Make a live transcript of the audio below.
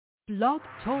Blog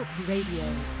Talk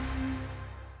Radio.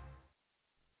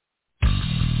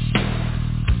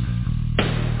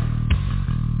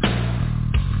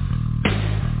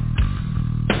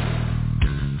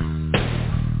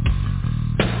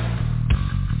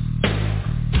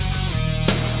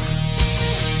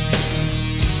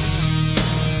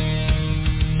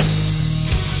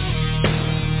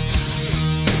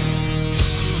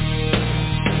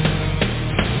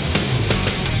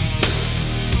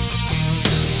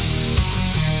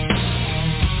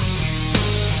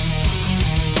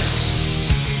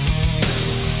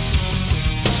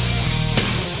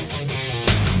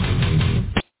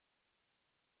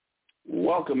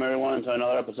 Welcome, everyone, to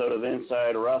another episode of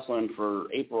Inside Wrestling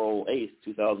for April 8th,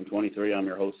 2023. I'm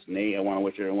your host, Nate. I want to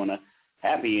wish everyone a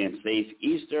happy and safe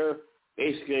Easter.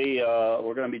 Basically,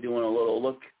 we're going to be doing a little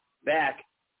look back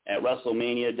at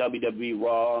WrestleMania, WWE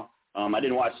Raw. I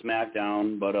didn't watch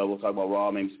SmackDown, but we'll talk about Raw,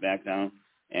 maybe SmackDown,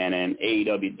 and then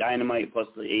AEW Dynamite, plus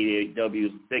the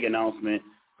AEW's big announcement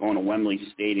going to Wembley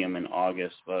Stadium in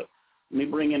August. But let me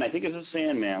bring in, I think it's a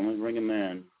Sandman. Let me bring him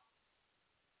in.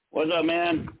 What's up,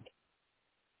 man?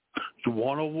 You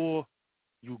want a war?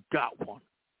 You got one.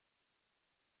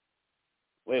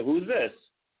 Wait, who's this?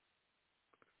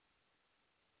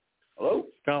 Hello?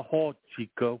 Hold,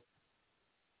 Chico.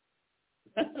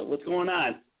 What's going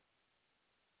on?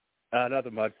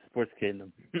 Nothing much. Sports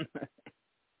Kingdom.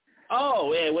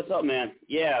 Oh, hey, what's up, man?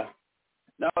 Yeah.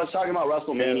 No, I was talking about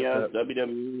WrestleMania,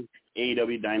 WWE,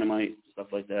 AEW Dynamite, stuff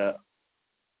like that.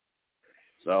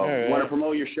 So, right. You want to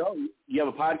promote your show? You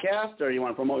have a podcast, or you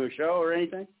want to promote your show or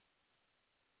anything?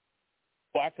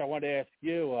 Well, actually, I wanted to ask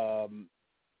you,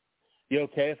 you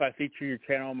okay if I feature your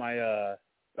channel on my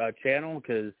channel?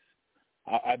 Because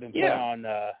I've been planning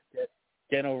on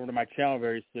getting over to my channel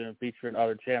very soon, featuring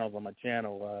other channels on my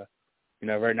channel.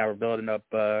 Right now we're building up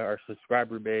our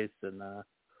subscriber base, and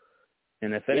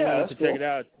if anyone wants to check it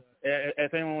out,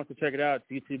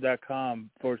 it's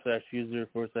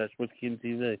youtube.com/user/SportsKingDom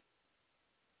TV.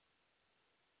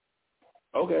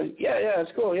 Okay. Yeah,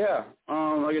 that's cool, yeah.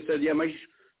 Like I said, my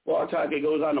Blog Talk, it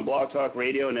goes on to Blog Talk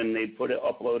Radio, and then they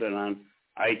upload it on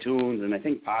iTunes, and I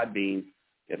think Podbean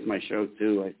gets my show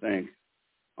too, I think.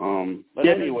 But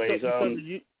anyways.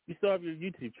 You still have your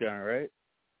YouTube channel, right?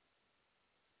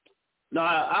 No,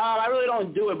 I really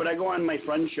don't do it, but I go on my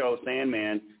friend's show,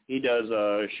 Sandman. He does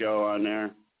a show on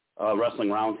there, Wrestling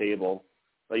Roundtable.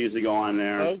 I usually go on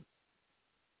there. Oh.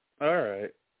 All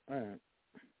right.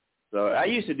 So I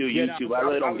used to do YouTube. I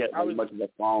really don't get much of a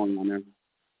following on there.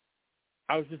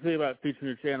 I was just thinking about featuring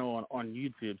your channel on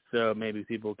YouTube, so maybe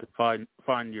people could find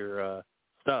your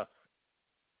stuff.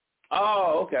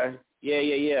 Oh, okay.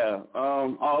 Yeah.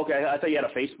 Okay. I thought you had a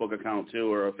Facebook account too,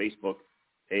 or a Facebook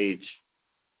page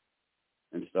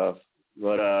and stuff.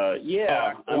 But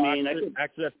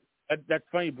actually, that's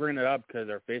funny you bring it up because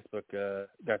our Facebook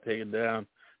got taken down.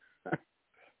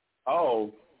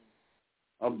 Oh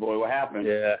boy, what happened?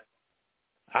 Yeah.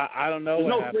 I don't know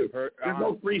what happened. There's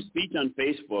no free speech on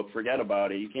Facebook. Forget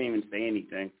about it. You can't even say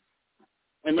anything.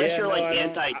 Unless you're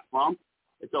anti-Trump,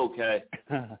 it's okay.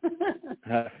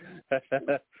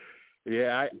 It's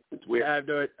weird. I have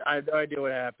no idea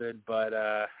what happened, but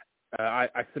I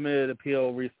submitted an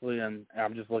appeal recently, and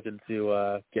I'm just looking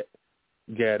to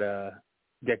get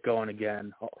going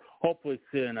again. Hopefully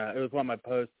soon. It was one of my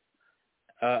posts.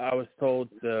 I was told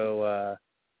that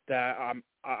I'm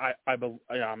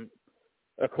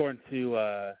according to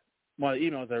one of the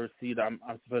emails I received, I'm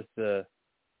supposed to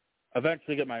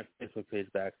eventually get my Facebook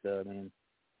page back. So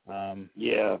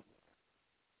yeah.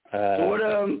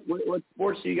 So what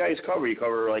sports do you guys cover? You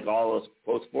cover like all those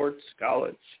both sports,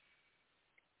 college?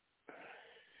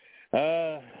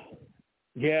 Yeah.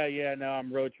 No,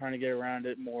 I'm really trying to get around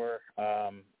it more.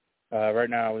 Right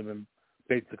now we've been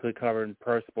basically covering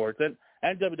pro sports and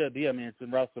WWE. I mean, it's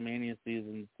been WrestleMania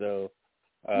season, so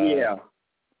yeah.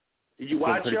 Did you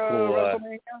watch cool,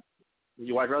 WrestleMania? Did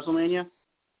you watch WrestleMania?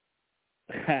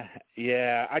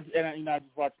 Yeah, I just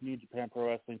watched New Japan Pro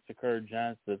Wrestling Sakura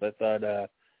Genesis. I thought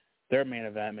their main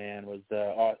event, man, was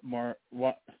one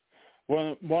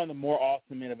of the more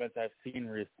awesome main events I've seen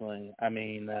recently. I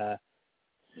mean, the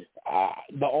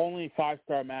only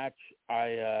 5-star match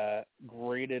I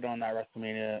graded on that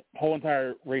WrestleMania, whole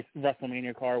entire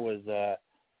WrestleMania card was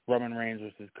Roman Reigns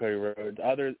versus Cody Rhodes.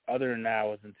 Other than that, I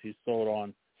wasn't too sold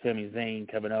on Sami Zayn,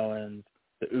 Kevin Owens,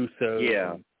 the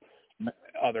Usos, and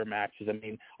other matches. I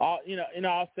mean, I'll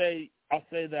say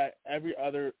that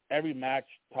every match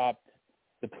topped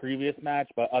the previous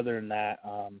match, but other than that,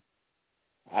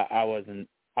 I wasn't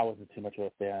too much of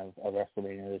a fan of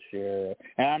WrestleMania this year,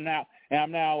 and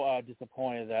I'm now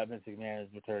disappointed that Vince McMahon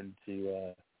has returned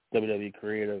to WWE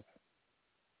creative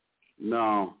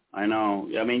No, I know.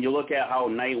 I mean, you look at how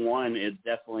night one is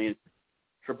definitely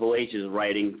Triple H's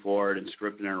writing for it and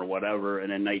scripting it or whatever,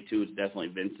 and then night two is definitely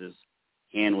Vince's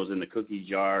hand was in the cookie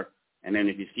jar. And then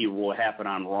if you see what happened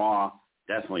on Raw,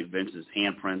 definitely Vince's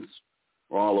handprints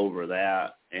were all over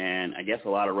that. And I guess a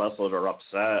lot of wrestlers are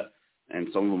upset, and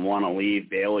some of them want to leave.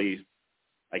 Bayley,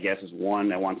 I guess, is one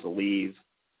that wants to leave.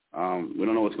 We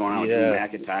don't know what's going on with Drew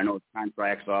McIntyre. I know his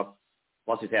contract's up.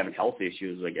 Plus, he's having health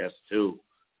issues, I guess, too.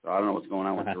 So I don't know what's going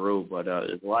on with Drew, but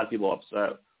there's a lot of people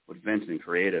upset with Vince and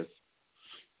creative.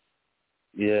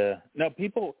 Yeah. No,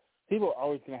 people are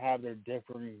always going to have their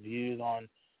differing views on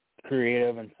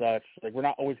creative and such. Like, we're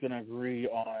not always going to agree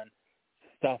on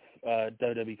stuff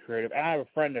WWE creative. And I have a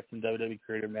friend that's in WWE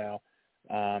creative now,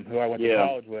 who I went to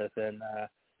college with, and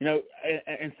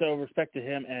and so respect to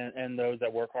him and those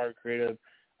that work hard creative.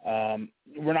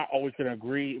 We're not always going to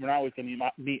agree. We're not always going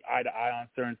to meet eye to eye on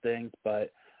certain things,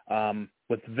 but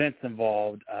with Vince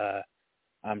involved,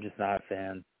 I'm just not a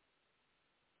fan.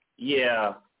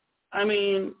 Yeah. I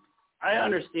mean, I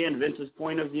understand Vince's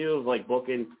point of view of, like,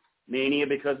 booking Mania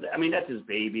because, I mean, that's his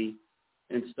baby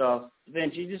and stuff.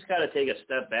 Vince, you just got to take a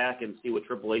step back and see what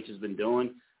Triple H has been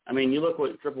doing. I mean, you look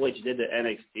what Triple H did to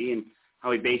NXT and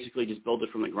how he basically just built it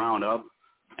from the ground up,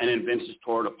 and then Vince just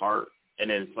tore it apart. And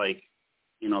then it's like,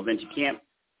 Vince, you can't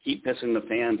keep pissing the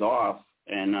fans off.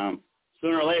 And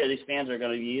sooner or later, these fans are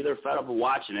going to be either fed up with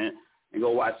watching it and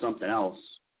go watch something else.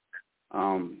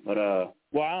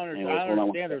 Well, I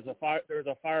understand. There's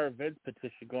a Fire Vince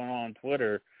petition going on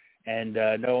Twitter, and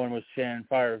no one was chanting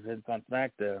Fire Vince on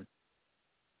SmackDown.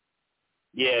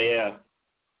 Yeah.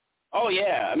 Oh,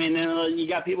 yeah. I mean, you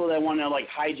got people that want to, like,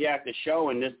 hijack the show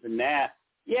and this and that.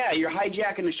 Yeah, you're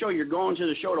hijacking the show. You're going to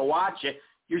the show to watch it.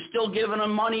 You're still giving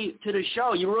them money to the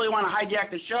show. You really want to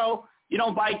hijack the show? You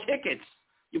don't buy tickets.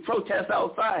 You protest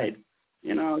outside.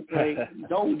 It's like,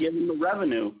 don't give them the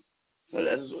revenue. So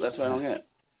that's what I don't get.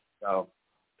 So,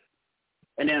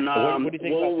 and then what do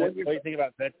you think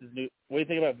about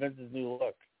Vince's new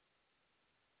look?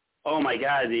 Oh my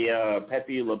God, the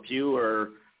Pepe Le Pew or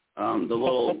the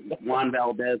little Juan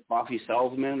Valdez coffee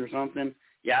salesman or something.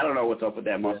 Yeah, I don't know what's up with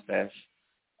that mustache,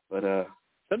 but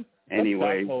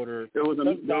anyway, there was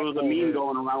a meme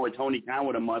going around with Tony Khan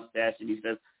with a mustache, and he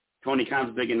says Tony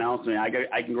Khan's big announcement.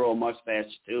 I can grow a mustache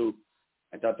too.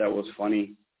 I thought that was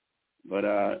funny, but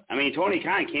I mean, Tony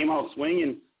Khan came out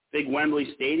swinging. Big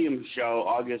Wembley Stadium show,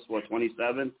 August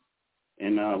 27th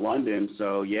in London.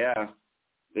 So yeah,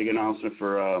 big announcement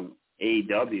for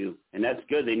AEW, and that's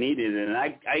good. They needed it, and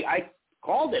I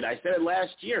called it. I said it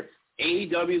last year.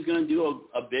 AEW is going to do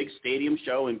a big stadium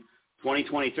show in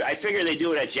 2023. I figure they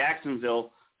do it at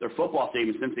Jacksonville, their football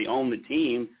stadium, since they own the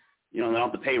team. They don't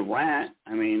have to pay rent.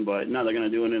 I mean, but no, they're going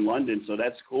to do it in London, so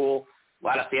that's cool. A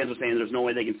lot of fans are saying there's no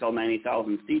way they can sell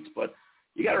 90,000 seats, but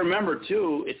you got to remember,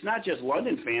 too, it's not just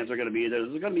London fans are going to be there.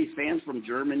 There's going to be fans from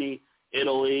Germany,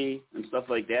 Italy, and stuff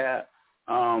like that.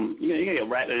 You're going to get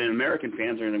and American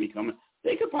fans are going to be coming.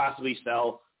 They could possibly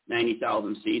sell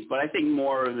 90,000 seats, but I think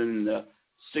more than the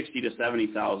 60 to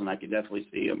 70,000, I could definitely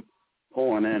see them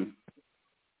pulling in.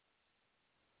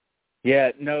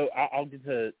 Yeah, no, I'll get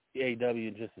to AEW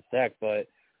in just a sec, but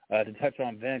to touch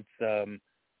on Vince,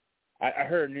 I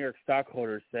heard New York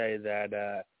stockholders say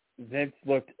that Vince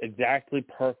looked exactly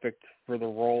perfect for the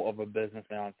role of a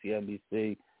businessman on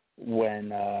CNBC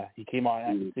when he came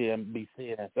on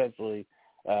CNBC and essentially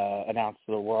announced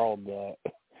to the world that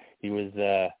he was,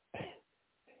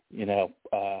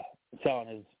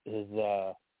 selling his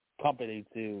company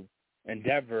to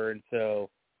Endeavor, and so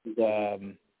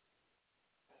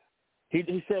he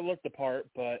sure looked the part.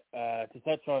 But to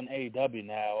touch on AEW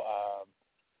now.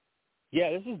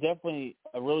 This is definitely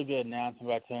a really good announcement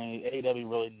by Tony. AEW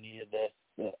really needed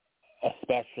this,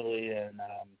 especially,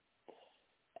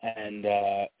 and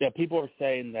people are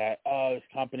saying that this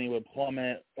company would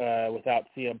plummet without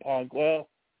CM Punk. Well,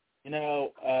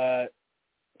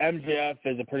 MJF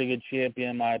is a pretty good champion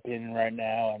in my opinion right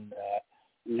now,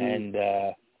 and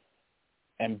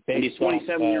he's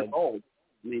 27 years old.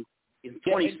 I mean, he's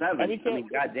 27. I mean,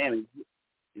 goddamn,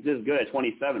 he's this good at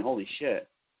 27. Holy shit.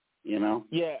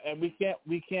 Yeah, and we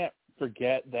can't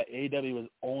forget that AEW was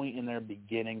only in their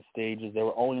beginning stages. They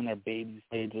were only in their baby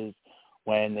stages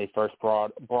when they first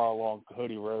brought along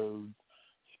Cody Rhodes,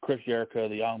 Chris Jericho,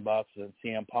 the Young Bucks, and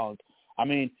CM Punk. I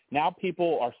mean, now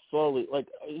people are slowly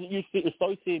you're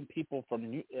slowly seeing people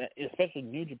from especially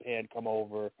New Japan come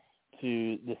over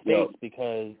to the States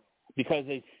because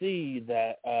they see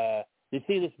that they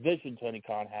see this vision Tony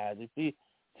Khan has. They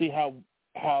see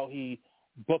how he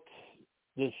books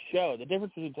this show. The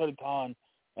difference between Tony Khan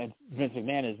and Vince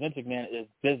McMahon is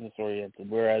business oriented,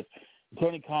 whereas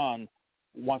Tony Khan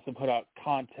wants to put out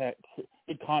content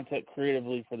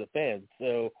creatively for the fans.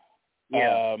 So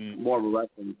more of a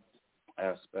wrestling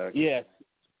aspect. Yes.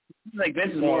 Like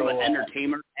Vince is more of an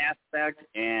entertainment aspect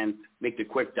and make the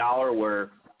quick dollar,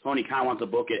 where Tony Khan wants to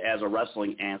book it as a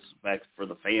wrestling aspect for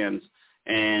the fans.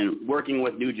 And working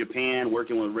with New Japan,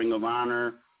 working with Ring of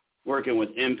Honor, working with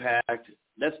Impact,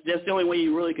 that's the only way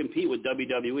you really compete with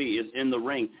WWE is in the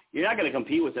ring. You're not going to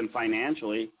compete with them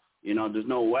financially. There's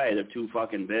no way. They're too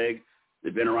fucking big.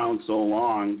 They've been around so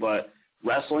long. But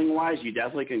wrestling-wise, you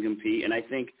definitely can compete. And I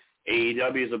think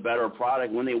AEW is a better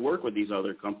product when they work with these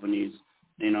other companies.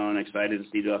 And excited to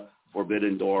see the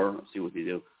Forbidden Door, see what they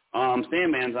do.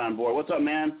 Sandman's on board. What's up,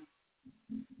 man?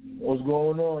 What's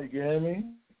going on? You can hear me?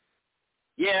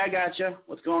 Yeah, I gotcha.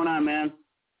 What's going on, man?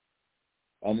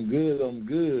 I'm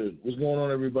good. What's going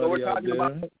on, everybody? So we're out talking there?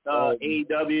 about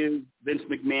AEW, Vince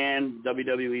McMahon,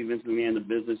 WWE, Vince McMahon, the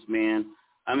businessman.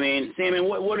 I mean, Sandman,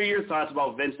 what are your thoughts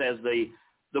about Vince as the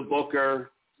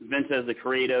booker, Vince as the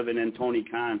creative, and then Tony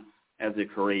Khan as the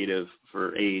creative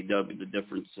for AEW, the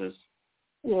differences?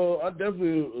 Well, I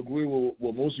definitely agree with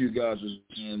what most of you guys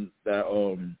are saying, that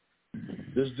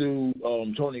this dude,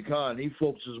 Tony Khan, he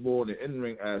focuses more on the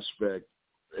in-ring aspect,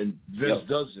 and Vince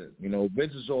doesn't.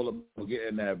 Vince is all about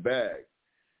getting that bag.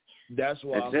 That's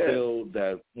why I feel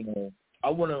that, I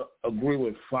want to agree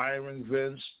with firing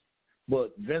Vince,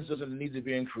 but Vince doesn't need to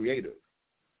be in creative.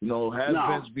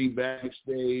 Vince be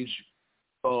backstage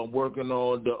working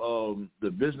on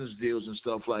the business deals and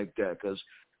stuff like that, because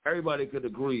everybody could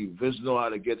agree Vince know how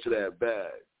to get to that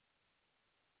bag.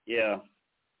 Yeah.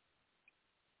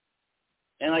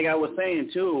 And like I was saying,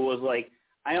 too, was like,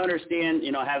 I understand,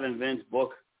 having Vince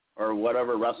book or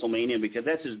whatever WrestleMania, because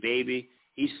that's his baby.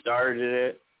 He started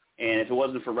it. And if it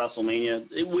wasn't for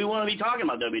WrestleMania, we wouldn't be talking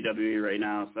about WWE right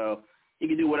now. So he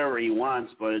can do whatever he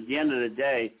wants. But at the end of the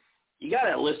day, you got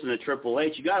to listen to Triple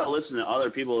H. You got to listen to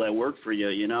other people that work for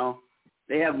you,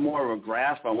 They have more of a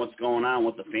grasp on what's going on,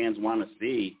 what the fans want to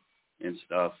see and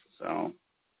stuff. So,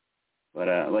 but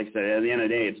like I said, at the end of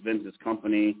the day, it's Vince's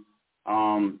company.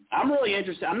 I'm really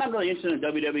interested. I'm not really interested in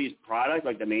WWE's product,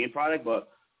 like the main product, but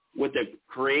with the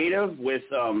creative, with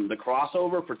the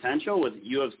crossover potential with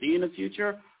UFC in the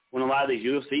future, when a lot of these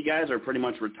UFC guys are pretty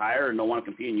much retired and don't want to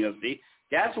compete in UFC,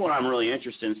 that's what I'm really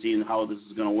interested in seeing how this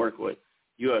is going to work with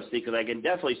UFC, because I can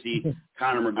definitely see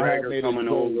Conor McGregor coming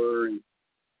over, and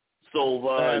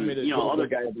Silva, and other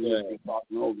guys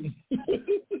crossing over.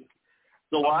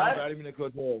 So what?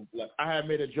 I had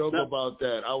made a joke about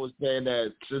that. I was saying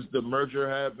that since the merger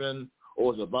happened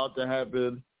or was about to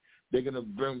happen, they're gonna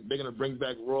bring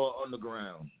back Raw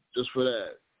Underground just for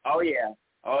that. Oh yeah,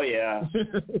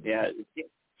 yeah.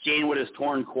 Shane with his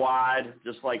torn quad,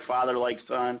 just like father like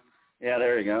son. Yeah,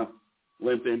 there you go,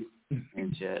 limping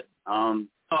and shit. Oh,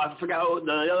 I forgot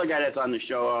the other guy that's on the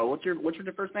show. What's your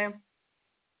first name?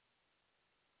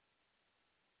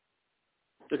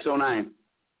 609.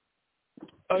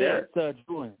 Oh, yeah, it's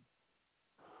Julian.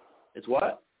 It's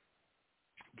what?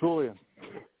 Julian.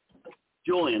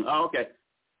 Oh, okay.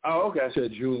 I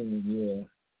said Julian, yeah.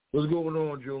 What's going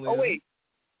on, Julian? Oh, wait.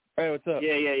 Hey, what's up?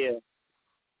 Yeah.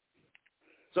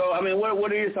 So, I mean,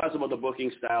 what are your thoughts about the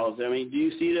booking styles? I mean, do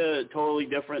you see the totally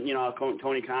different,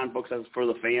 Tony Khan books as for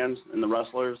the fans and the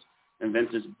wrestlers, and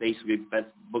Vince is basically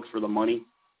books for the money?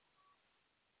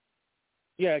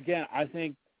 Yeah, again, I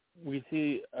think we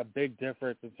see a big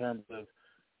difference in terms of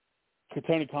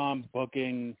Tony Khan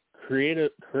booking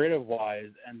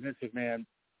creative-wise and Vince McMahon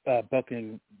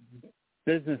booking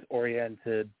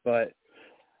business-oriented. But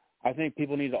I think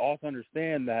people need to also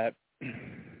understand that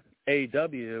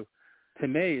AEW, to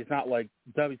me, is not like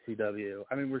WCW.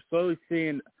 I mean, we're slowly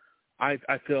seeing, I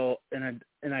feel, an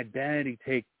identity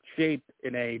take shape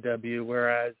in AEW,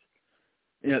 whereas,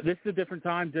 this is a different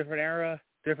time, different era,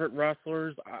 different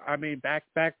wrestlers. I mean, back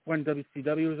when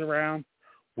WCW was around,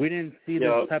 we didn't see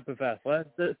this type of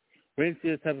athleticism. We didn't see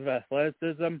this type of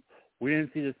athleticism. We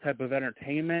didn't see this type of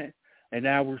entertainment. And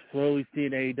now we're slowly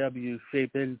seeing AEW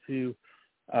shape into,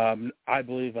 I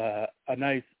believe, a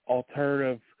nice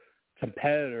alternative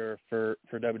competitor for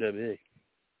WWE.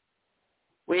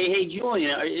 Wait, hey,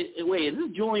 Julian. Is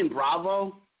this Julian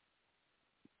Bravo?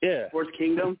 Yeah. Sports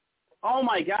Kingdom? Oh,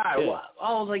 my God. Yeah. Wow.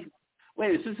 I was like,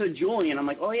 wait, is this a Julian? I'm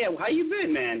like, oh, yeah. How you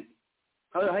been, man?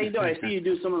 How you doing? I see you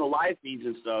do some of the live feeds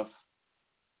and stuff.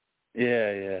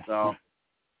 Yeah. So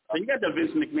you got the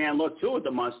Vince McMahon look, too, with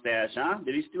the mustache, huh?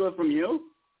 Did he steal it from you?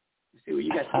 See what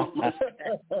you got the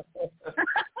mustache.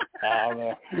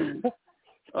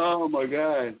 Oh, my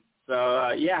God. So,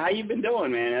 how you been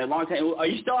doing, man? A long time. Are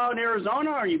you still out in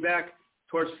Arizona, or are you back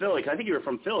towards Philly? 'Cause I think you were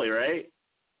from Philly, right?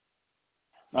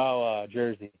 Oh,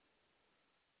 Jersey.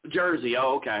 Jersey.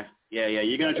 Oh, okay. Yeah.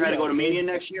 You're gonna try to go to Mania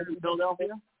next year in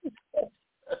Philadelphia?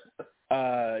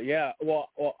 Yeah. Well,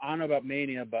 I don't know about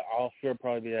Mania, but I'll sure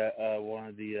probably be at one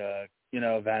of the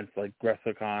events like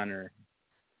WrestleCon or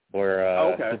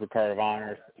Supercard of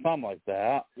Honor, something like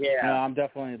that. Yeah. I'm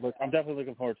definitely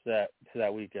looking forward to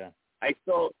that weekend. I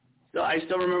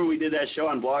still remember we did that show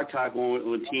on Blog Talk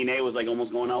when TNA was like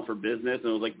almost going out for business and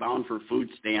it was like bound for food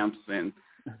stamps and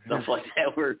stuff like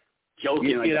that. We're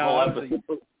joking the whole episode. It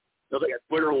was like a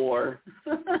Twitter war.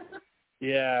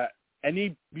 Yeah, and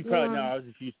you probably know I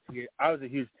was a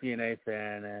huge TNA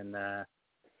fan, and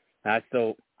I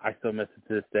still miss it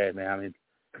to this day, man. I mean,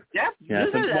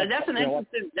 that's an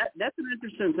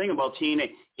interesting thing about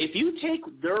TNA. If you take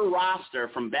their roster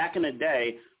from back in the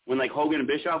day when like Hogan and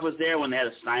Bischoff was there, when they had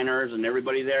the Steiners and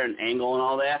everybody there and Angle and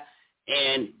all that,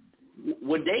 and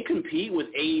would they compete with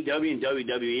AEW and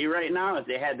WWE right now if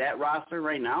they had that roster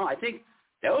right now? I think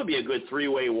that would be a good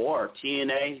three-way war,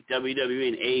 TNA, WWE,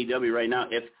 and AEW right now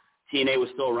if TNA was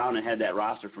still around and had that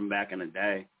roster from back in the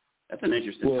day. That's an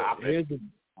interesting topic.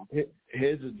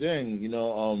 Here's the thing,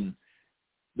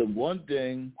 the one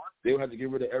thing, they would have to get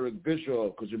rid of Eric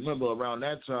Bischoff, because remember around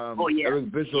that time,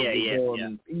 Eric Bischoff he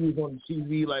was on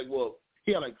TV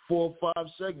he had like 4 or 5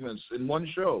 segments in one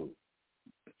show.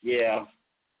 Yeah.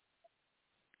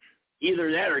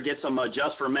 Either that or get some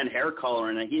Just for Men hair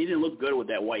color, and he didn't look good with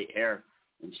that white hair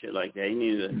and shit like that. He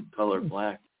needed to color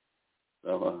black.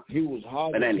 So he was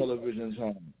hot on television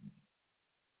time.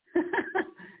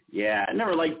 Yeah, I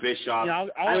never liked Bischoff.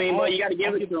 But you got to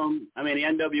give it to him. I mean, the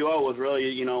NWO was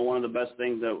really, one of the best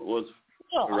things that was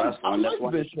for wrestling. I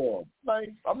like Bischoff.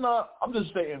 I'm just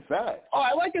stating facts. Oh,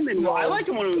 I like him. I like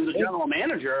him when he was a general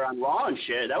manager on Raw and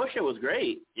shit. That shit was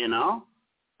great.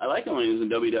 I like him when he was in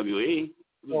WWE.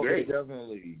 It was great.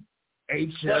 Definitely.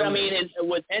 But I mean,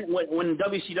 when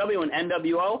WCW and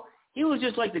NWO, he was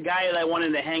just like the guy that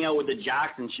wanted to hang out with the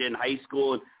jocks and shit in high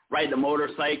school and ride the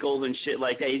motorcycles and shit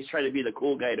like that. He just tried to be the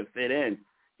cool guy to fit in,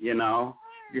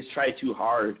 Just tried too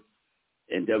hard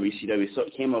in WCW. So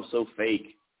it came off so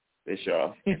fake,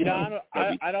 Bischoff.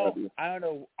 I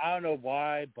don't know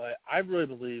why, but I really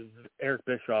believe Eric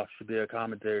Bischoff should be a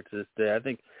commentator to this day. I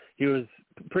think he was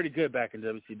pretty good back in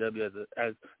WCW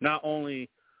as not only.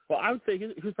 Well, I would say he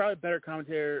was probably a better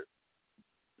commentator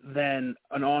than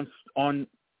an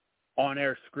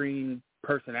on-air screen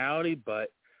personality,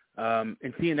 but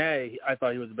in TNA, I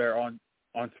thought he was a better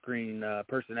on-screen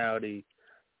personality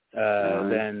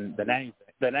than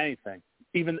anything.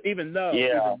 Even though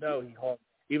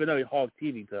he hogged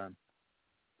TV time.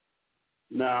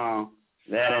 No,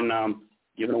 that and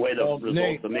giving away the results,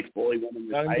 Nate, the mixed bully winning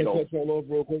the title. Touch all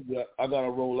over real quick. I gotta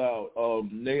roll out.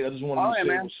 Nate, I just wanted to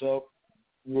say what's up.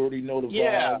 You already know the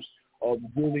vibes.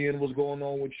 Julian, what's going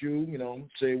on with you?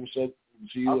 Say what's up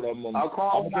to you. I'll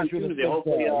call on Tuesday.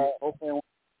 Hopefully,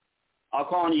 I'll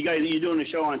call on you guys. You're doing the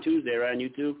show on Tuesday, right, on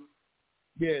YouTube?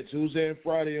 Yeah, Tuesday and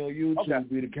Friday on YouTube. Okay.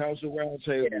 Be the Council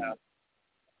Roundtable. Yeah.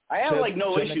 I have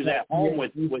no issues at home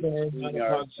with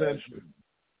StreamYard.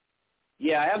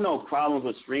 Yeah, I have no problems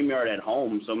with StreamYard at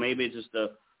home. So maybe it's just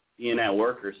being at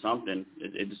work or something.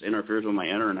 It just interferes with my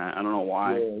internet. I don't know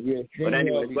why. Yeah. But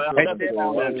anyway,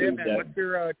 what's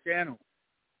your channel?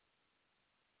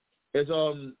 It's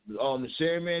the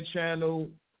Sandman channel,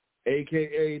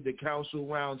 a.k.a. the Council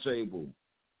Roundtable.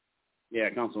 Yeah,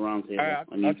 Council Roundtable.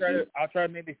 Right, I'll try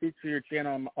to maybe feature your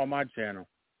channel on my channel.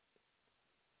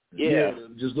 Yeah,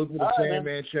 just look at the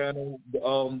Sandman channel.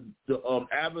 The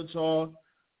avatar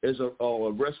is a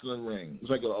wrestling ring. It's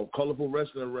like a colorful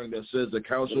wrestling ring that says the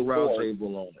Council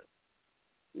Roundtable on it.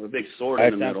 With a big sword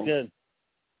in the middle. Good.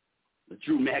 The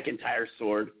Drew McIntyre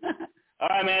sword. All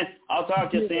right, man. I'll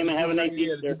talk to you, Sam, and have a nice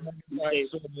Easter. All right.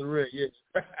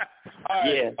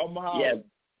 All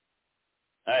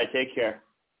right, take care.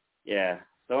 Yeah.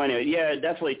 So anyway,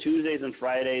 definitely Tuesdays and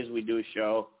Fridays we do a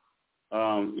show.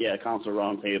 Council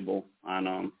Roundtable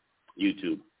on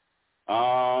YouTube.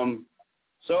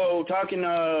 So talking,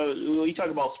 you talk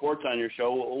about sports on your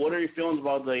show. What are your feelings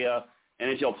about the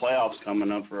NHL playoffs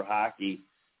coming up for hockey?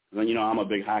 I'm a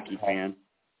big hockey fan.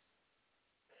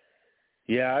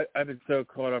 Yeah, I've been so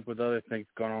caught up with other things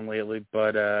going on lately,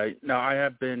 but no, I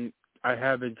have been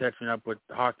catching up with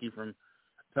hockey from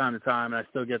time to time, and I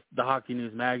still get the Hockey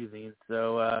News magazine.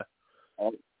 So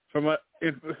from what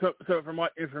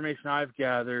information I've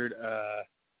gathered,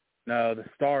 no, the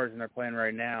Stars, and they're playing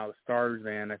right now. The Stars,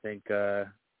 man, I think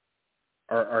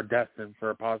are destined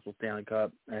for a possible Stanley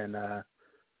Cup, and or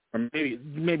maybe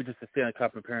just a Stanley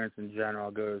Cup appearance in general.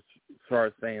 I'll go as far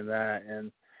as saying that,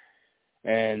 and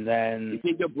then you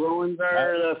think the Bruins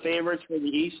are the favorites for the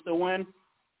East to win?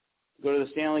 go to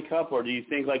the Stanley Cup, or do you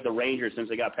think like the Rangers, since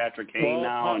they got Patrick Kane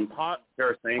and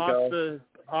Tarasenko?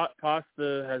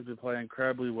 Pasta has been playing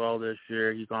incredibly well this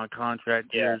year. He's on contract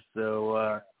here,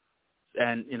 so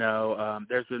and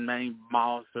there's been many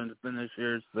milestones this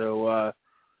year, so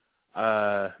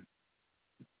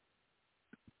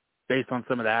based on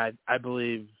some of that, I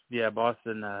believe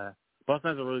Boston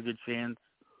has a really good chance.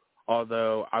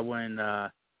 Although I wouldn't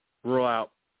rule out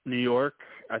New York.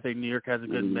 I think New York has a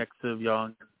good mix of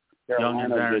young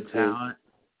and veteran talent.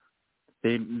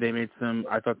 They made some.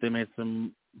 I thought they made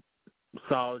some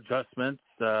solid adjustments.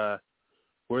 Were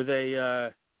they?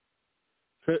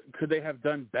 Could they have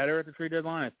done better at the trade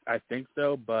deadline? I think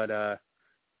so, but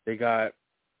they got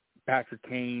Patrick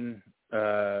Kane.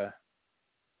 What's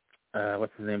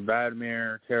his name?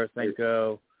 Vladimir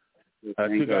Tarasenko.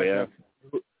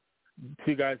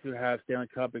 Two guys who have Stanley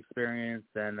Cup experience,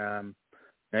 and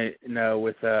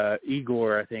with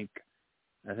Igor, I think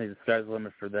the sky's the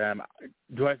limit for them.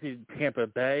 Do I see Tampa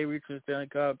Bay reaching the Stanley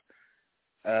Cup?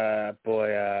 I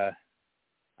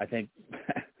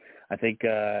think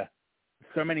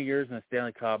so many years in the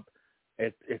Stanley Cup,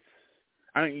 it's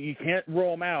I mean, you can't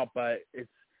roll them out, but it's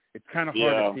kind of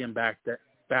hard to see them back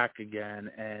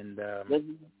again. And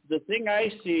the thing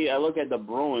I see, I look at the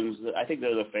Bruins. I think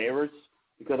they're the favorites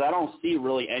because I don't see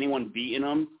really anyone beating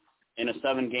them in a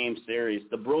 7-game series.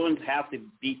 The Bruins have to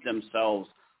beat themselves,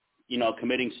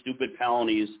 committing stupid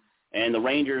penalties, and the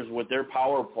Rangers with their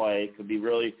power play could be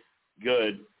really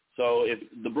good. So if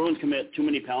the Bruins commit too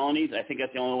many penalties, I think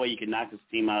that's the only way you can knock this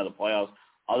team out of the playoffs.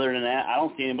 Other than that, I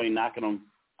don't see anybody knocking them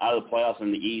out of the playoffs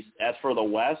in the East. As for the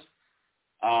West,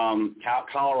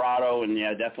 Colorado and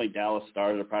definitely Dallas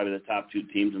Stars are probably the top 2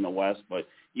 teams in the West. But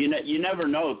you never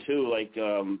know too. Like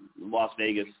Las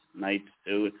Vegas Knights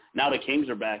too. Now the Kings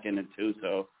are back in it too.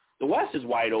 So the West is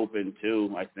wide open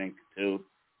too. I think too.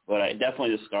 But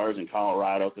definitely the Stars in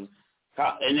Colorado. And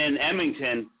then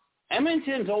Edmonton.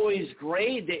 Edmonton's always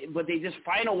great, but they just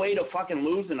find a way to fucking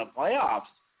lose in the playoffs.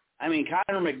 I mean,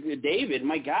 Connor McDavid,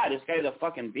 my God, this guy's a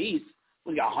fucking beast.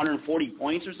 We got 140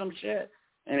 points or some shit.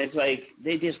 And it's like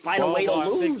they just find a way to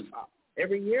lose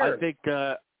every year. I think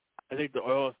the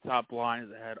Oilers' top line has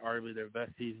had arguably their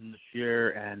best season this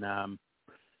year, and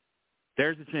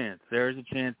there's a chance. There's a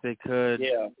chance they could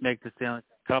make the Stanley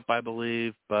Cup, I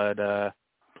believe. But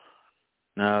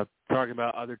talking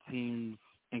about other teams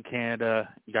in Canada,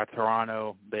 you got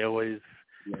Toronto. They always,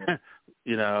 flunk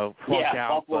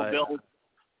out.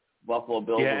 Buffalo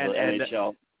Bills of the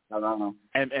NHL. I don't know.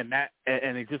 And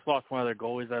they just lost one of their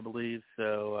goalies, I believe.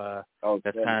 So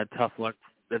that's kind of tough luck.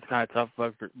 That's kind of tough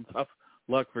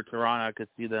luck for Toronto. I could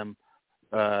see them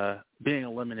being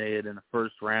eliminated in the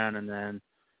first round, and then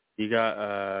you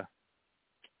got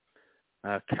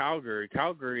Calgary.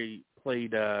 Calgary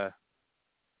played.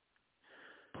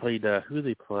 Who did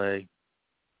they play?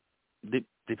 They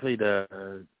played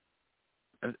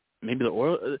maybe the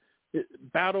Oil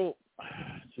Battle.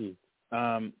 Jeez.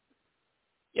 Don't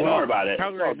worry about it.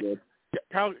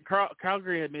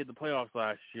 Calgary had made the playoffs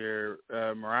last year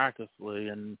miraculously,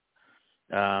 and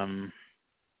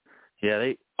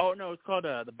they. Oh no, it's called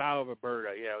the Battle of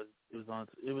Alberta. Yeah, it was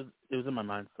in my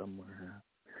mind somewhere.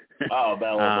 Oh,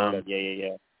 Battle of Alberta.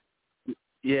 Yeah.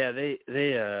 Yeah,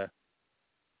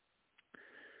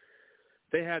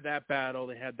 they had that battle.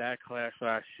 They had that clash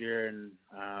last year, and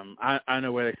I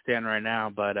know where they stand right now.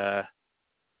 But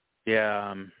they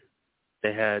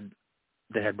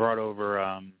had brought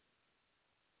over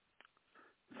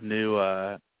some new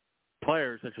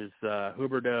players such as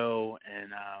Huberdeau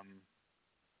and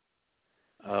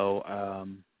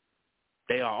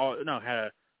they had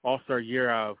an all-star year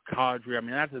out of Kadri. I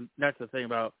mean, that's the thing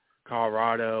about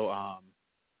Colorado.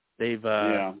 They've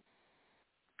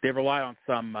relied on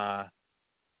some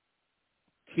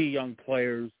key young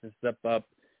players to step up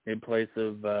in place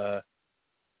of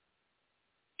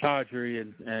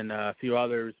Kadri and a few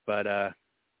others, but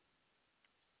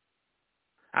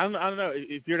I don't know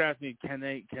if you're to ask me, can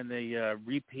they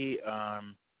repeat?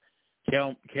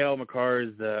 Cale Makar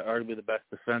is arguably the best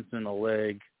defenseman in the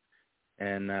league,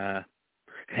 and the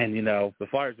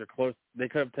Flyers are close. They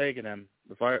could have taken him.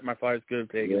 My Flyers could have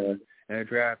taken him in a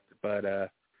draft, but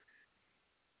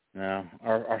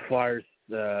our Flyers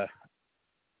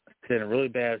in a really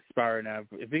bad spot right now.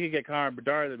 If we could get Connor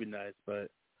Bedard, that'd be nice, but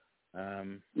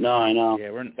no, I know.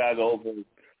 Yeah, we're in Chicago.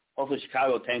 Hopefully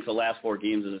Chicago tanks the last 4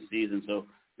 games of the season, so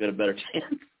we got a better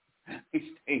chance. I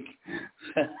think.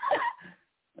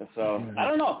 So I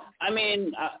don't know. I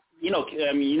mean,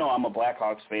 I'm a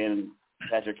Blackhawks fan.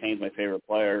 Patrick Kane's my favorite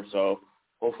player, so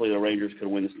hopefully the Rangers could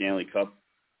win the Stanley Cup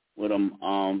with him.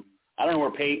 I don't know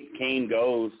where Kane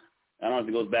goes. I don't know if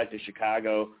he goes back to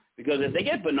Chicago. Because if they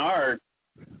get Bernard,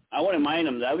 I wouldn't mind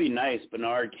him. That would be nice.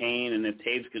 Bernard, Kane, and if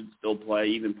Taves could still play,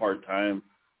 even part-time,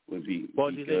 would be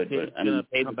good. But I mean,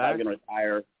 Taves is probably going to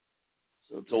retire.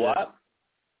 So what?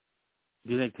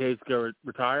 Do you think Taves going to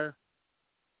retire?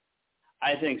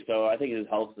 I think so. I think his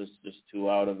health is just too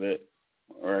out of it,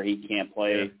 or he can't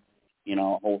play, a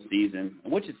whole season,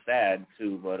 which is sad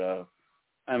too. But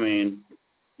I mean,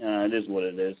 it is what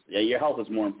it is. Yeah, your health is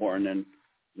more important than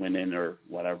winning or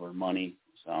whatever money.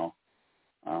 So,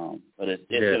 but it's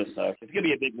gonna suck. It's gonna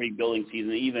be a big rebuilding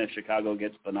season, even if Chicago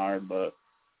gets Bernard. But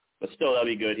still, that'd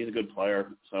be good. He's a good player.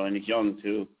 So, and he's young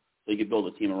too, so you could build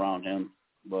a team around him.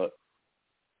 But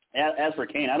as for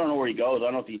Kane, I don't know where he goes. I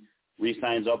don't know if he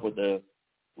re-signs up with the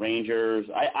Rangers.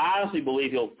 I honestly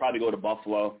believe he'll probably go to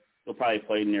Buffalo. He'll probably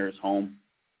play near his home,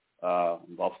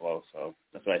 in Buffalo. So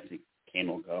that's where I think Kane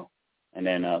will go. And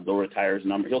then they'll retire his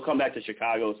number. He'll come back to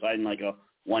Chicago, sign like a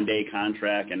one-day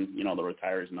contract, and they'll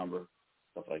retire his number,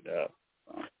 stuff like that.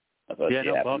 So that's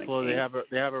what Buffalo. They have a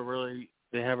really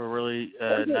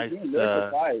nice.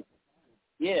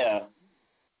 Yeah,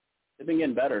 they've been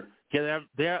getting better. Yeah,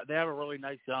 they have a really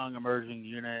nice young emerging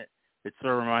unit. It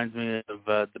sort of reminds me of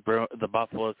the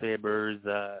Buffalo Sabres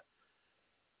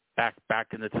back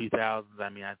in the 2000s. I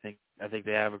mean, I think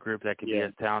they have a group that could be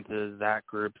as talented as that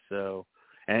group. So,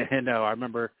 and I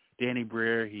remember Danny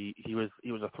Briere. He was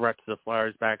a threat to the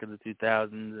Flyers back in the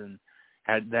 2000s, and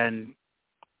had then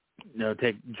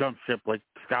jump ship like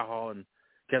Scott Hall and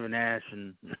Kevin Nash,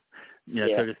 and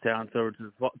took his talents over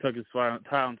to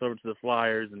the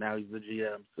Flyers, and now he's the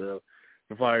GM. So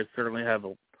the Flyers certainly have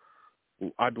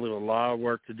I believe a lot of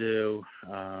work to do.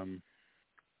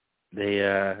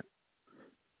 They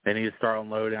need to start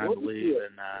unloading, I believe,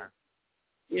 and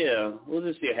we'll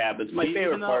just see what happens. My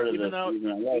favorite part of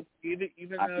the season.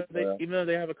 Even though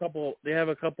they have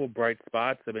a couple bright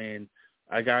spots. I mean,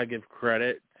 I gotta give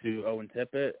credit to Owen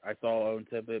Tippett. I saw Owen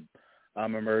Tippett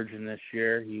emerging this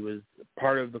year. He was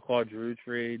part of the Claude Giroux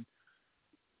trade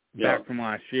back from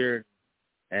last year,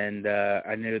 and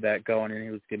I knew that going in he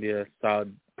was going to be a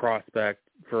solid prospect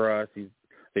for us. He's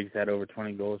had over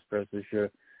 20 goals for us this year.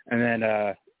 And then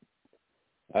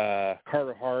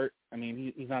Carter Hart, I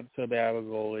mean, he's not so bad of a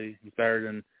goalie. He's better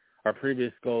than our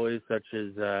previous goalies, such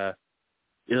as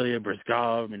Ilya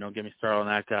Bryzgalov. I mean, don't get me started on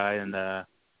that guy. And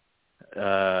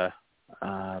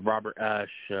Robert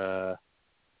Ashe,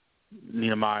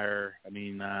 Niedermeyer. I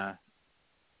mean,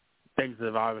 things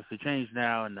have obviously changed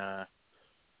now. And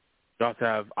we also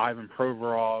have Ivan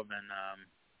Provorov, and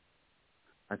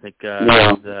I think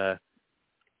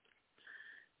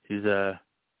he's a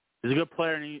good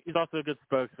player, and he's also a good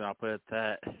spokesman. I'll put it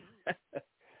at that.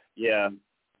 Yeah.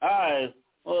 All right.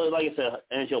 Well, like I said,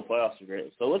 NHL playoffs are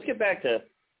great. So let's get back to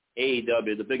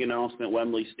AEW, the big announcement,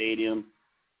 Wembley Stadium.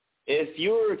 If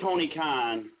you were Tony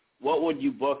Khan, what would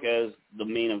you book as the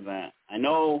main event? I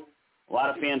know a lot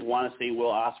of fans want to see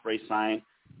Will Ospreay sign.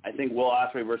 I think Will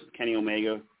Ospreay versus Kenny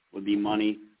Omega would be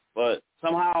money. But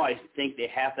somehow I think they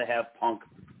have to have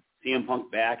CM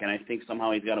Punk back, and I think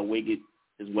somehow he's got to wig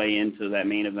his way into that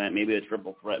main event, maybe a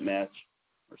triple threat match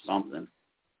or something.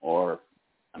 Or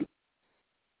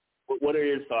what are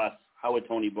your thoughts? How would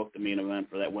Tony book the main event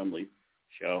for that Wembley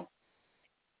show?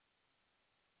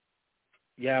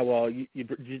 Yeah, well, you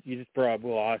just brought up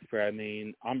Will Ospreay. I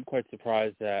mean, I'm quite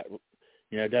surprised that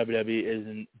WWE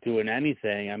isn't doing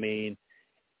anything. I mean,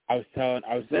 I was telling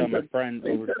my friend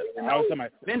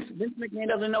Vince McMahon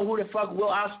doesn't know who the fuck Will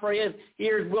Ospreay is.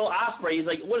 Here's Will Ospreay. He's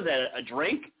like, what is that? A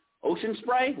drink? Ocean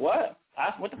spray? What?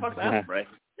 What the fuck's Ospreay?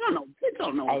 You don't know. Kids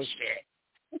don't know shit.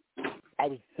 I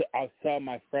was telling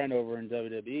my friend over in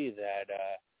WWE that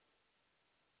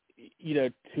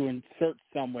to insert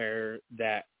somewhere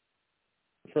that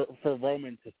for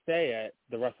Roman to say at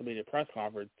the WrestleMania press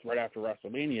conference right after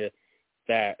WrestleMania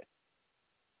that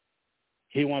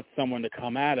he wants someone to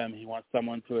come at him. He wants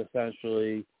someone to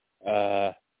essentially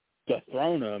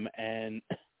dethrone him. And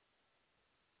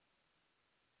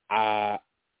I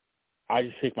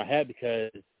just shake my head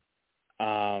because,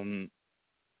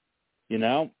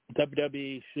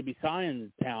 WWE should be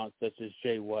signing talent such as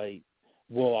Jay White,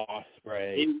 Will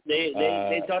Ospreay.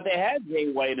 They thought they had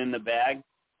Jay White in the bag,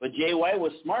 but Jay White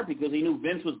was smart because he knew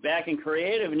Vince was back in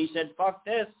creative, and he said, fuck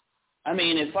this. I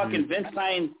mean, if fucking Vince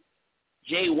signed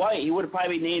Jay White, he would have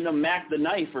probably named him Mac the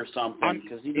Knife or something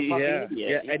because he's a fucking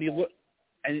idiot. Yeah,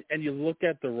 and you look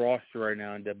at the roster right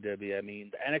now in WWE. I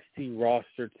mean, the NXT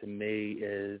roster to me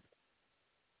is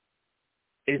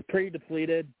pretty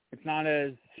depleted. It's not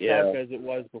as sharp as it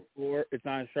was before.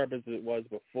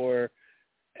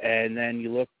 And then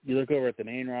you look over at the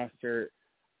main roster.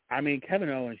 I mean, Kevin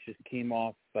Owens just came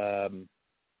off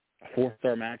a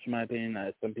 4-star match in my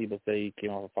opinion. Some people say he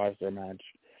came off a 5-star match.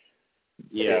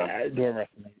 Yeah. During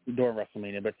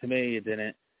WrestleMania, but to me it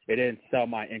didn't sell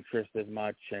my interest as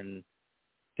much and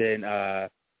didn't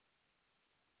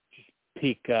just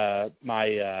pique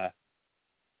my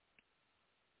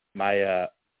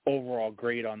overall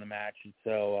grade on the match. And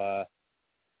so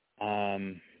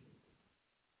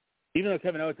even though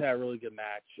Kevin Owens had a really good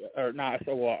match, or not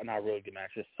a really good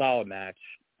match, a solid match,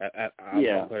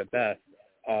 I'll put it best.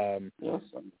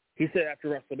 He said after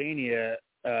WrestleMania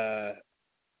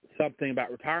something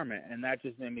about retirement, and that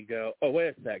just made me go, "Oh,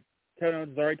 wait a sec, Kevin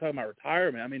Owens is already talking about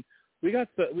retirement." I mean, we got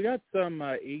some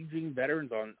aging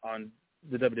veterans on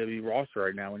the WWE roster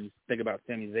right now. When you think about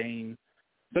Sami Zayn,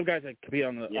 some guys that could be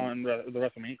on the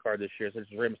WrestleMania card this year, such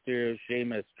as Rey Mysterio,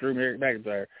 Sheamus, Drew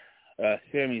McIntyre,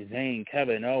 Sami Zayn,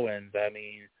 Kevin Owens. I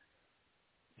mean,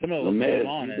 some of them going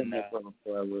on, and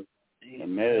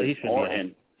he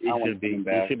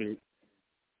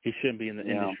shouldn't be in the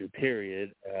industry.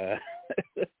 Period.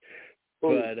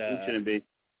 But he shouldn't be.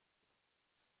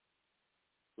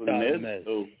 The Miz.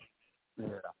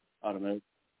 The Miz.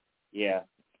 Yeah.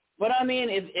 But I mean,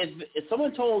 if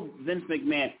someone told Vince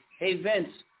McMahon, "Hey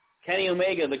Vince, Kenny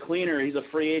Omega, the cleaner, he's a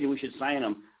free agent, we should sign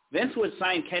him," Vince would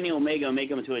sign Kenny Omega and make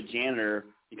him into a janitor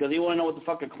because he wouldn't know what the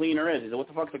fuck a cleaner is. He said, "What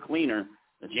the fuck's a cleaner?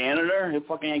 A janitor? He'll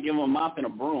fucking give him a mop and a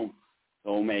broom."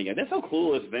 Omega. That's how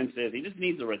clueless Vince is. He just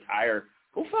needs to retire.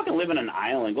 Go fucking live in an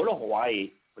island. Go to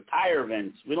Hawaii. Retire,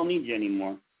 Vince. We don't need you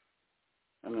anymore.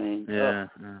 I mean,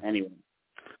 anyway.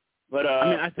 But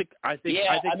I think the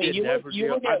Endeavor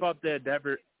deal. I thought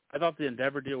the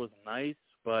Endeavor deal was nice,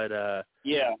 but I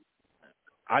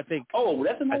think. Oh,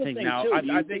 that's another thing now, too.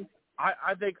 I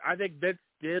think Vince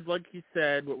did like he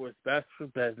said what was best for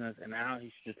business, and now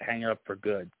he should just hang up for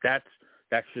good. That's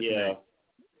just me.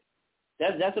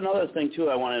 That's another thing too.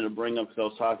 I wanted to bring up because I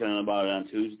was talking about it on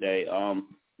Tuesday.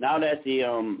 Now that you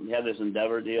have this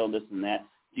Endeavor deal, this and that,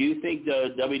 do you think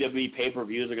the WWE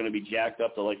pay-per-views are going to be jacked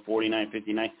up to like $49,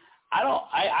 $59?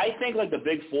 I think like the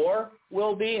big four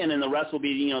will be, and then the rest will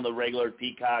be the regular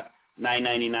Peacock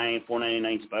 $9.99,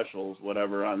 $4.99 specials,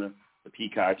 whatever on the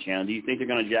Peacock channel. Do you think they're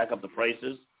going to jack up the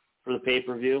prices for the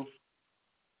pay-per-view?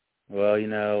 Well,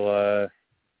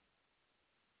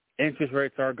 interest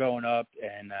rates are going up,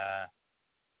 and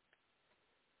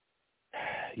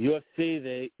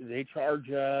UFC they charge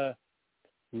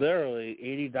literally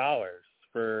 $80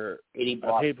 for a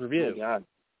pay-per-view. Oh, God.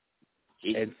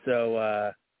 And so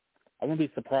I wouldn't be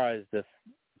surprised if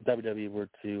WWE were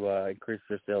to increase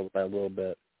their sales by a little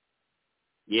bit.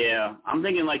 Yeah, I'm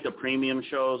thinking like the premium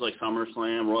shows like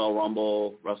SummerSlam, Royal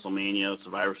Rumble, WrestleMania,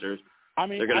 Survivor Series. I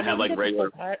mean, they're going to have like regular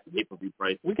pay-per-view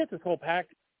price. We get this whole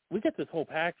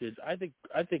package. I think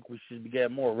we should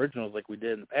get more originals like we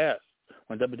did in the past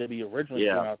when WWE originally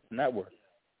came out to the network.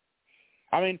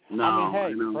 Hey,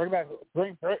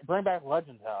 bring back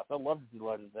Legends House. I'd love to see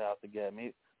Legends House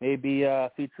again. Maybe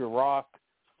feature Rock,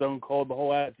 Stone Cold, the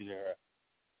whole Attitude Era.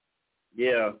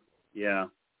 Yeah.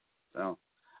 So,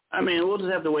 I mean, we'll just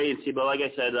have to wait and see. But like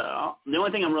I said, the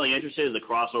only thing I'm really interested in is the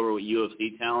crossover with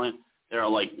UFC talent. They're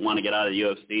like want to get out of the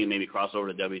UFC and maybe cross over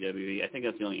to WWE. I think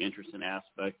that's the only interesting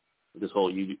aspect of this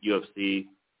whole UFC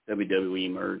WWE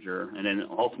merger. And then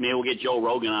ultimately we'll get Joe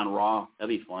Rogan on Raw.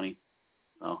 That'd be funny.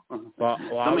 Oh.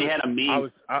 Somebody had a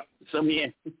meme.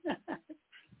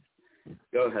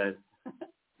 Go ahead.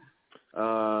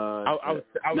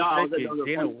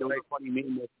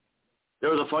 There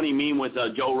was a funny meme with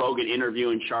Joe Rogan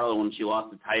interviewing Charlotte when she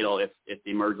lost the title. If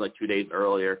they merged like 2 days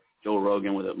earlier, Joe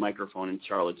Rogan with a microphone in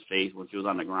Charlotte's face when she was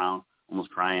on the ground,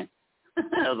 almost crying.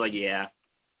 I was like, yeah,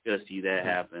 gotta see that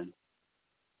happen.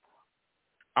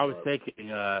 I was thinking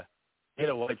Dana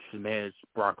White should manage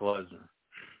Brock Lesnar.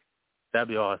 That'd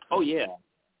be awesome. Oh, yeah.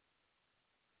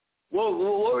 Well,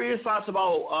 what were your thoughts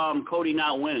about Cody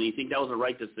not winning? You think that was the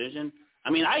right decision? I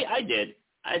mean, I did.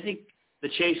 I think the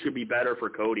chase could be better for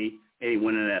Cody, maybe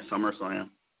winning at SummerSlam.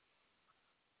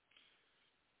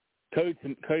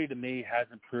 Cody to me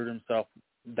hasn't proved himself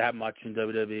that much in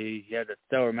WWE. He had a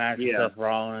stellar match with Seth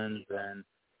Rollins, and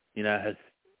has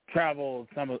traveled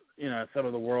some of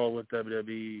the world with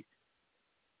WWE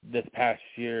this past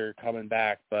year coming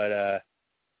back. But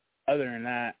other than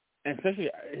that, and especially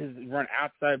his run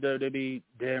outside of WWE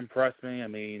did impress me. I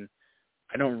mean,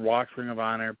 I don't watch Ring of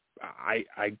Honor. I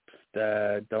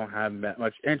don't have that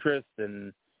much interest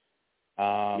in.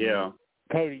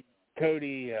 Cody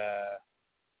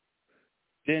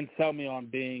didn't sell me on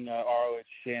being ROH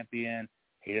champion.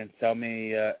 He didn't sell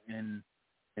me in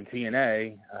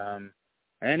TNA. And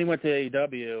then he went to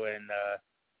AEW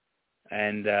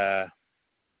and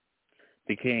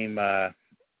became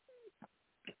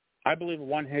I believe, a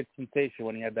one-hit sensation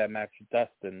when he had that match with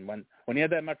Dustin. When he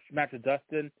had that match with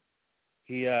Dustin,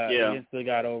 he instantly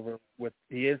got over with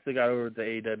the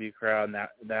AEW crowd, and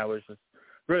that was just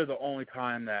really the only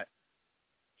time that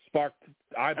sparked.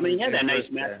 I mean, he had that nice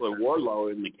match with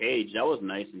Wardlow in the cage. That was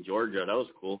nice in Georgia. That was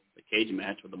cool. The cage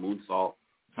match with the moonsault.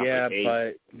 Yeah,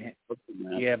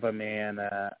 but man,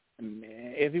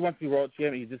 if he wants to be world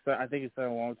champion, I think he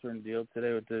signed a long-term deal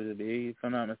today with WWE, if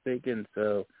I'm not mistaken.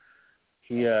 So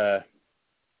he, I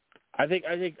think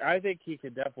he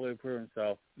could definitely improve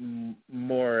himself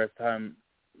more as time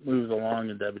moves along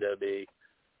in WWE.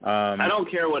 I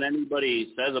don't care what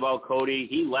anybody says about Cody.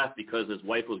 He left because his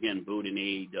wife was getting booed in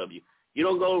AEW. You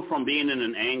don't go from being in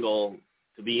an angle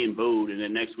to being booed, and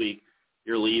then next week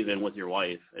you're leaving with your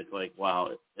wife. It's like, wow.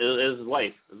 It was his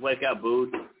wife. His wife got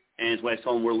booed, and his wife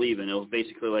told him we're leaving. It was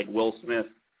basically like Will Smith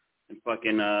and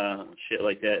fucking shit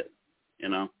like that, you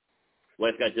know.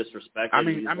 Wife got disrespected. I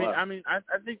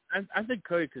think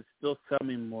Cody could still sell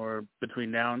me more between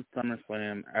now and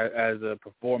SummerSlam as a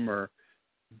performer,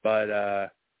 but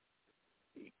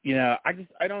you know,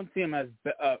 I don't see him as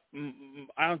I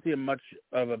don't see him much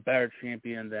of a better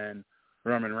champion than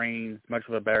Roman Reigns. Much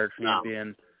of a better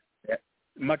champion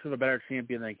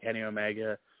than Kenny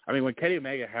Omega. I mean, when Kenny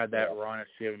Omega had that run at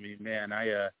shit, I mean, man,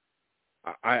 I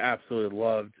absolutely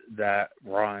loved that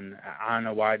run. I don't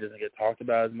know why it doesn't get talked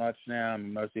about as much now. I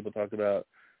mean, most people talk about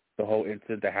the whole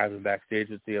incident that happened backstage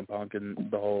with CM Punk and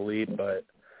the whole Elite, but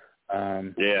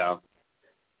no,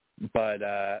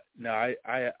 I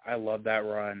love that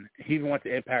run. He even went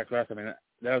to Impact Wrestling. I mean,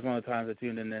 that was one of the times I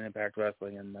tuned in to Impact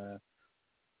Wrestling and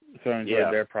so I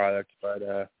enjoyed their product. But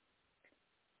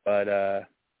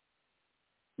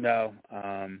no.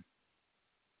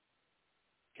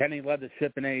 Kenny led the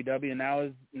ship in AEW, and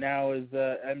now is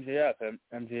MJF.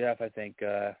 MJF, I think,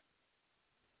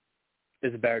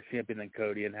 is a better champion than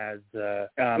Cody, and has Who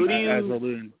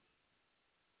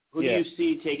do you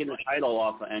see taking the title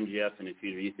off of MJF in the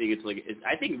future? You think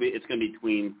I think it's going to be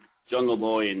between Jungle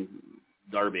Boy and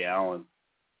Darby Allin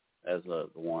as the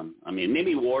one. I mean,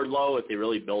 maybe Wardlow if they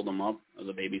really build him up as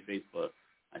a babyface, but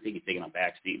I think he's taking a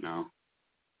backseat now.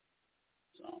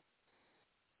 So.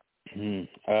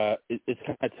 It's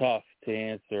kind of tough to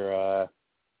answer.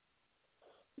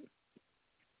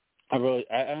 I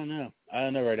don't know. I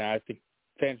don't know right now. I think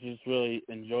fans just really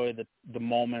enjoy the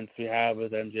moments we have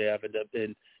with MJF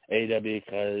in AEW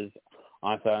because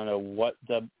honestly, I don't know what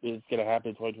is going to happen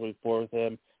in 2024 with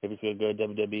him. If he's going to go to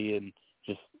WWE and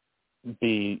just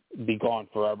be gone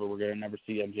forever, we're going to never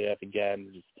see MJF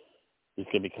again. He's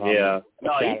going to become a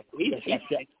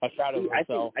shadow of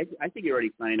himself. I think he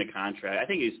already signed a contract. I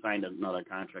think he's signed another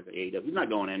contract with AEW. He's not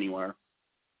going anywhere.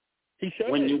 He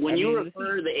should. When you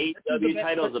refer to the AEW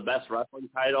title as the best wrestling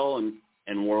title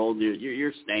in world,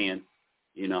 you're staying,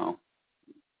 you know.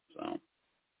 So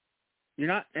you're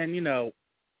not, and you know,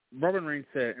 Roman Reigns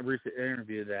said in a recent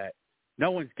interview that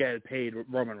no one's getting paid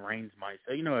Roman Reigns money,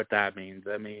 so you know what that means.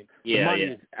 I mean,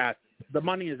 the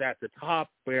money is at the top,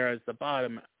 whereas the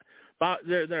bottom.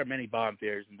 There are many bottom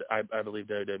tiers, I believe,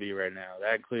 WWE right now.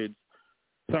 That includes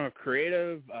some of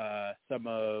creative, some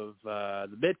of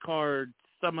the mid card,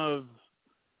 some of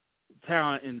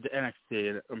talent in the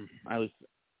NXT, at least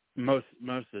most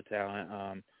of the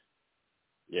talent.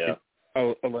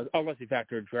 Unless you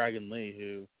factor Dragon Lee,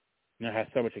 who has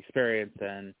so much experience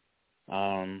and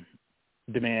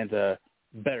demands a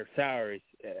better salary,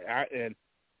 and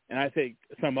I think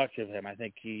so much of him. I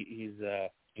think he's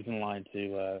in line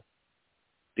to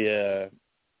be a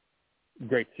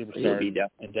great superstar. He'll be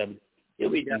definitely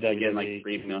getting like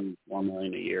 $3 million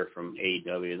a year from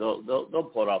AEW. They'll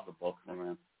pull it off the book from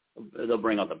him. They'll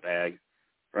bring out the bag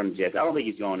from Jeff. I don't think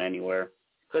he's going anywhere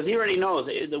because he already knows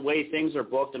the way things are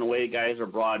booked and the way guys are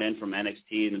brought in from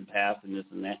NXT in the past and this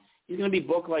and that. He's going to be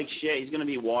booked like shit. He's going to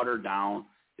be watered down.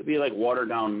 He'll be like watered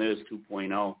down Miz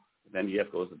 2.0 if MJF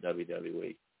goes to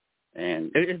WWE. And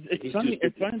it's funny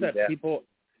that people.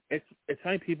 It's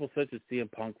funny people such as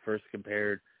CM Punk first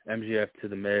compared MJF to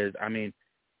The Miz. I mean,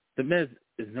 The Miz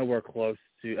is nowhere close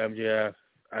to MJF.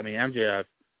 I mean, MJF,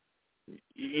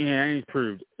 he's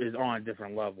proved, is on a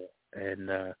different level.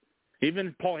 And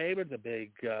even Paul Heyman's a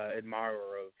big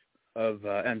admirer of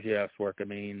MJF's work. I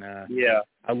mean, I've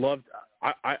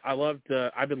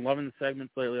been loving the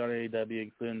segments lately on AEW,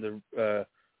 including the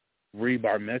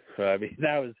Rebar Mitzvah. I mean,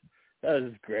 that was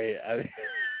great. I mean,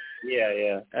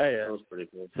 that was pretty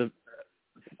cool. So,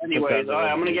 anyways, all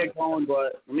right, I'm going to get going,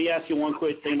 but let me ask you one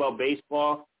quick thing about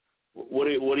baseball. What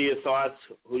are your thoughts?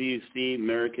 Who do you see,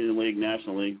 American League,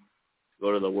 National League,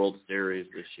 go to the World Series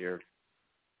this year?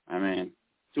 I mean,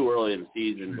 too early in the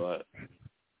season, but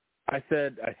I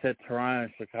said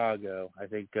Toronto, Chicago. I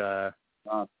think.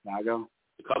 Chicago.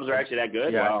 The Cubs are actually that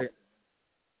good. Yeah. Wow.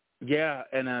 Yeah,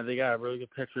 and they got a really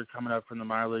good pitcher coming up from the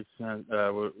minor leagues.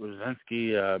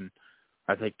 Wazinski.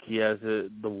 I think he has the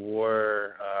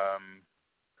WAR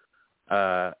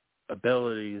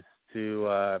abilities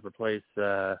to replace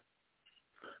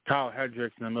Kyle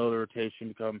Hendricks in the middle of the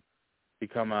rotation,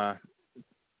 become a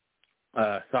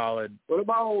solid. What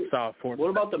about fourth? What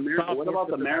about the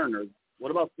Mariners? What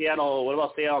about Seattle? What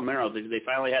about Seattle Mariners? They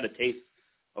finally had a taste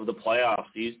of the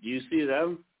playoffs. Do you see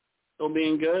them still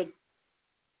being good?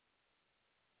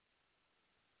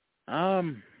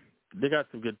 They got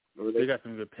some good. They got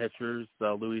some good pitchers.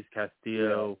 Luis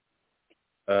Castillo,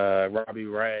 Robbie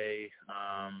Ray.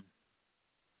 I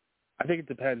think it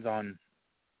depends on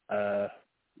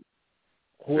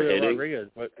Julio Rodriguez.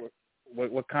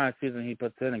 What kind of season he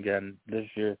puts in again this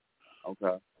year?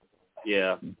 Okay.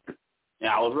 Yeah.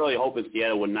 Yeah, I was really hoping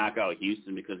Seattle would knock out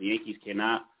Houston because the Yankees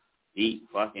cannot beat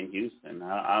fucking Houston.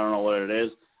 I don't know what it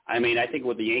is. I mean, I think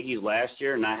with the Yankees last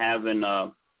year not having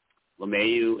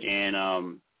LeMahieu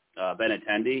and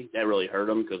Benintendi, that really hurt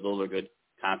them because those are good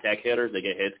contact hitters. They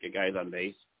get hits, get guys on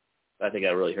base. I think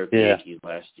that really hurt the Yankees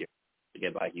last year to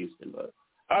get by Houston. But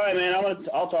all right, man,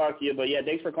 I'll talk to you. But yeah,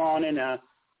 thanks for calling in.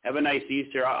 Have a nice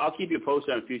Easter. I'll keep you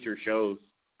posted on future shows.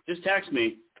 Just text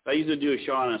me. I usually do a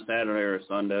show on a Saturday or a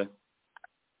Sunday.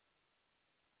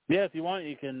 Yeah, if you want,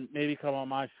 you can maybe come on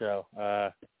my show.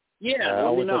 Let me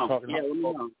know. Let me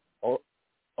know.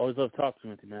 Always love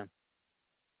talking with you, man.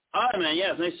 All right, man.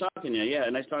 Yeah, it's nice talking to you. Yeah,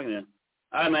 nice talking to you.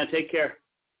 All right, man. Take care.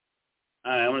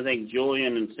 All right, I want to thank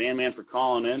Julian and Sandman for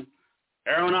calling in.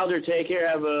 Everyone out there, take care.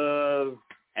 Have a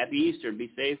happy Easter.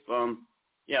 Be safe.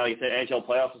 Yeah, like I said, NHL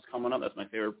playoffs is coming up. That's my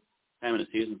favorite time of the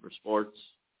season for sports.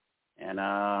 And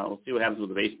we'll see what happens with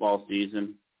the baseball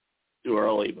season. Too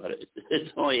early, but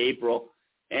it's only April.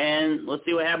 And let's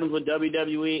see what happens with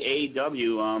WWE,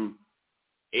 AEW.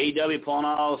 AEW pulling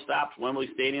out all the stops, Wembley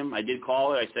Stadium. I did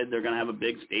call it. I said they're going to have a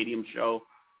big stadium show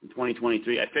in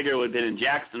 2023. I figured it would have been in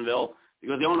Jacksonville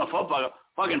because they own a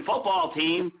fucking football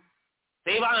team.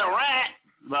 Save on the rat.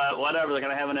 But whatever, they're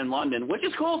going to have it in London, which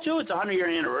is cool, too. It's a 100-year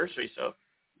anniversary, so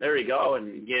there we go.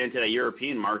 And get into the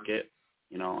European market.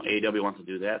 You know, AEW wants to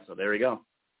do that, so there we go.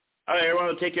 All right,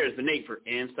 everyone, take care. It's been Nate for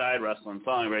Inside Wrestling.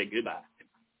 Following, right? Goodbye.